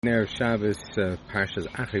Erev Shabbos, Parshas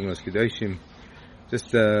Achimos Kedoshim.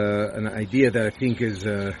 Just an idea that I think is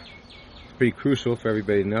pretty crucial for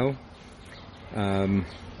everybody to know.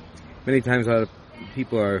 Many times a lot of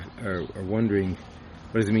people are wondering,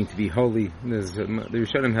 what does it mean to be holy? The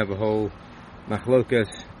Rishonim have a whole machlokas.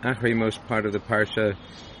 Achimos part of the Parsha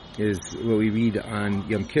is what we read on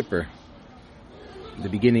Yom Kippur. The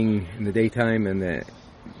beginning in the daytime and the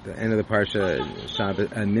end of the Parsha,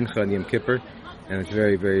 Shabbos and Mincha and Yom Kippur. And it's a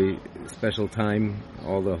very, very special time,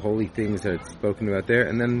 all the holy things that are spoken about there.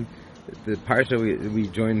 And then the Parsha we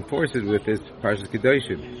join forces with is Parshas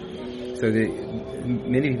Kedoshim. So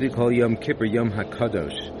many people call Yom Kippur Yom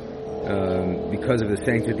HaKadosh. Because of the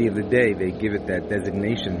sanctity of the day, they give it that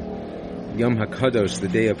designation. Yom HaKadosh, the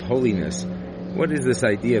day of holiness. What is this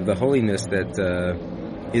idea of the holiness that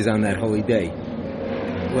is on that holy day?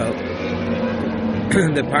 Well,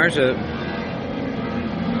 the Parsha...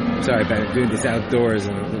 Sorry about doing this outdoors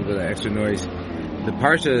and a little bit of extra noise. The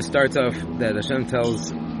Parsha starts off that Hashem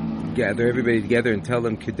tells, gather everybody together and tell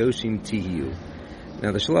them, Kedoshim Tiyu.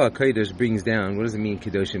 Now the Shalach HaKodesh brings down, what does it mean,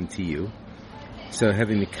 Kedoshim Tiyu? So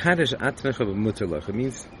having Mikadosh Atmecha B'Mutalach, it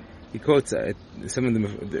means, he quotes some of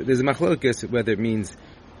them, there's a machlokas, whether it means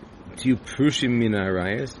to Prushim Min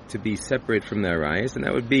Arayas, to be separate from the Arayas, and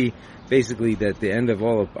that would be basically that the end of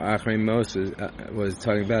all of Achrei Moses was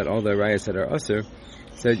talking about all the Arayas that are Asur.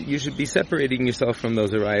 So you should be separating yourself from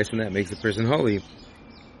those arayas, and that makes a person holy.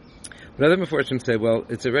 But other Meforshim say, well,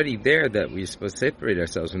 it's already there that we're supposed to separate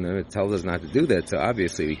ourselves from them. It tells us not to do that, so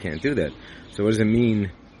obviously we can't do that. So what does it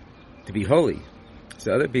mean to be holy?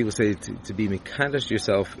 So other people say to be mekadosh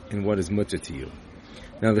yourself in what is mutter to you.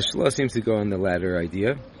 Now the Shloh seems to go on the latter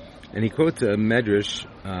idea, and he quotes a Medrash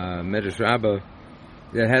Rabbah,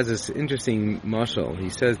 that has this interesting mashal. He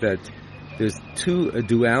says that there's a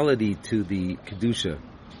duality to the Kedusha.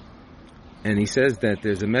 And he says that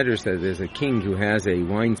there's a medrash that there's a king who has a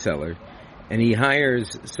wine cellar, and he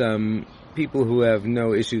hires some people who have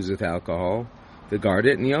no issues with alcohol to guard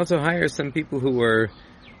it, and he also hires some people who are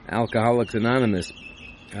Alcoholics Anonymous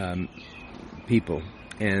people.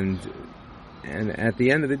 And at the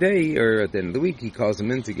end of the day, or at the end of the week, he calls them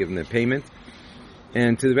in to give them their payment.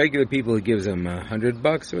 And to the regular people, he gives them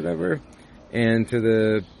 $100 or whatever. And to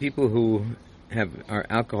the people who are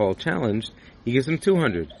alcohol challenged, he gives them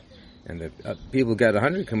 200. And the people got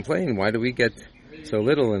 100 complain, why do we get so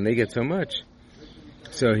little and they get so much?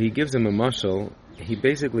 So he gives them a mashal. He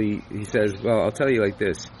says, well, I'll tell you like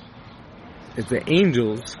this. It's the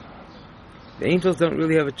angels don't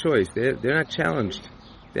really have a choice. They're not challenged.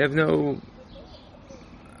 They're not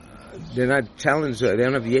challenged. They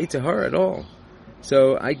don't have the Yetzer Hara at all.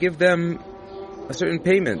 So I give them a certain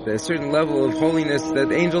payment, a certain level of holiness that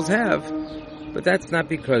the angels have, but that's not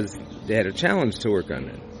because they had a challenge to work on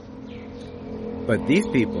it. But these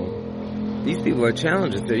people are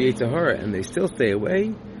challenged with their Yetzer Hara, and they still stay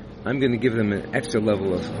away. I'm going to give them an extra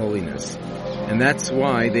level of holiness. And that's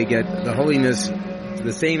why they get the holiness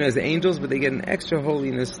the same as the angels, but they get an extra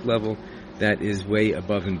holiness level that is way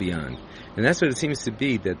above and beyond. And that's what it seems to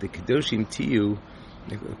be, that the Kedoshim Tiyu,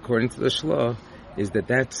 according to the Shloh, is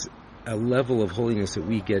that's a level of holiness that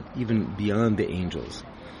we get even beyond the angels.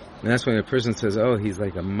 And that's when a person says, oh, he's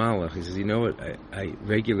like a malach. He says, you know what, a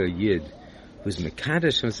regular yid who's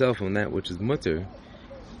mekadosh himself on that which is mutter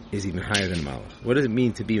is even higher than malach. What does it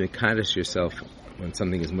mean to be mekadosh yourself when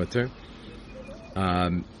something is mutter?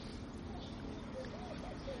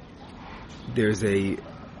 There's a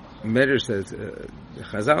medrash says,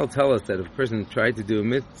 Chazal tell us that if a person tried to do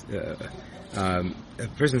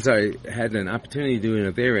had an opportunity to do an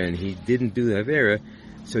avera and he didn't do the avera,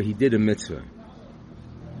 so he did a mitzvah.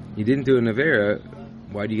 He didn't do an avera,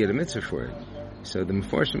 why do you get a mitzvah for it? So the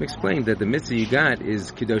Meforshim explained that the mitzvah you got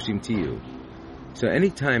is Kedoshim Tiyu. So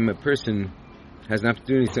anytime a person has an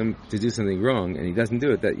opportunity to do something wrong and he doesn't do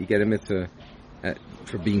it, that you get a mitzvah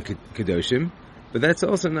for being Kedoshim. But that's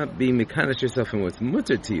also not being mekadosh yourself in what's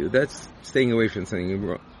mutter to you. That's staying away from something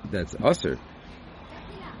wrong. That's asur.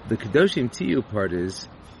 The Kedoshim Tiyu part is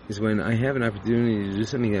when I have an opportunity to do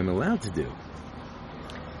something I'm allowed to do,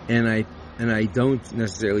 and I don't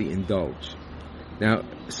necessarily indulge. Now,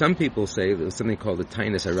 some people say there's something called the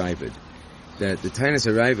Tainus Arayvid. That the Tainus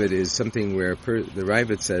Arayvid is something where the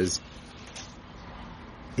Arayvid says,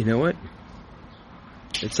 you know what?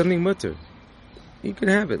 It's something mutter. You can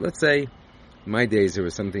have it. Let's say, in my days there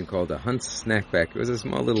was something called a Hunt's Snackback. It was a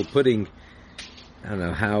small little pudding. I don't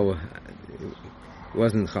know how. It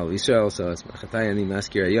wasn't Chal Yisrael, so it's Machatayani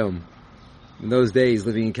Maskir Ayom. In those days,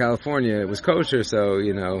 living in California, it was kosher, so,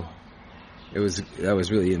 that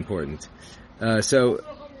was really important. So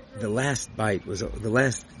the last bite was, the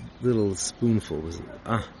last little spoonful was,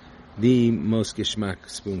 the most geschmack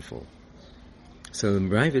spoonful. So the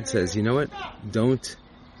Ravid says, you know what? Don't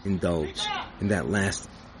indulge in that last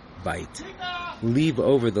bite. Leave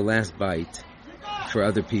over the last bite for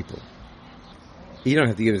other people. You don't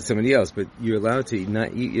have to give it to somebody else, but you're allowed to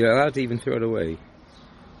you're allowed to even throw it away.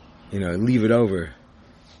 Leave it over.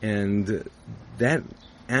 And that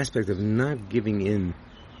aspect of not giving in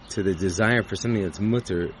to the desire for something that's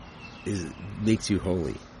mutter makes you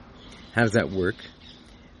holy. How does that work?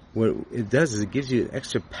 What it does is it gives you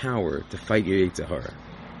extra power to fight your Yetzer Hara.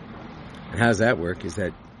 And how does that work? Is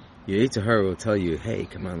that your Yetzer Hara will tell you, hey,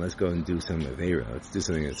 come on, let's go and do some Aveira. Let's do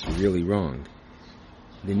something that's really wrong.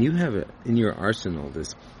 Then you have in your arsenal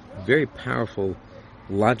this very powerful,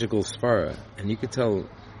 logical svara. And you could tell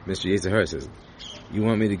Mr. Yetzer Hara says, you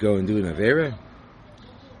want me to go and do an Aveira?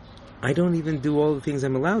 I don't even do all the things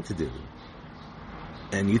I'm allowed to do.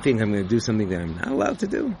 And you think I'm going to do something that I'm not allowed to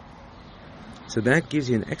do? So that gives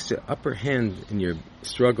you an extra upper hand in your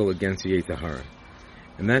struggle against your Yetzer Hara.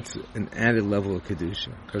 And that's an added level of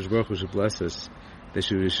Kedusha. Kadosh Baruch Hu should bless us that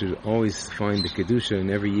we should always find the Kedusha in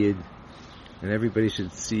every Yid, and everybody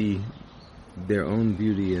should see their own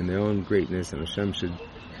beauty and their own greatness, and Hashem should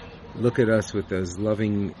look at us with those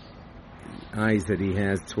loving eyes that He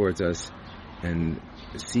has towards us, and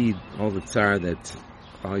see all the tsar that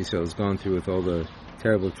Klal Yisrael has gone through, with all the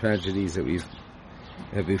terrible tragedies that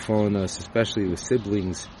have befallen us, especially with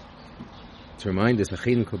siblings, to remind us,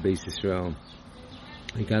 Achinu Kol Beis Yisrael,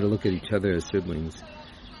 we got to look at each other as siblings,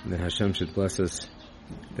 and that Hashem should bless us,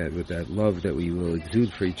 that with that love that we will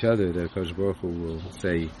exude for each other, that Kadosh Baruch Hu will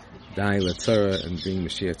say, Dai Latzara, and bring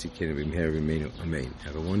Mashiach Tzidkenu B'mehera B'Meinu. Amen.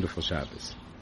 Have a wonderful Shabbos.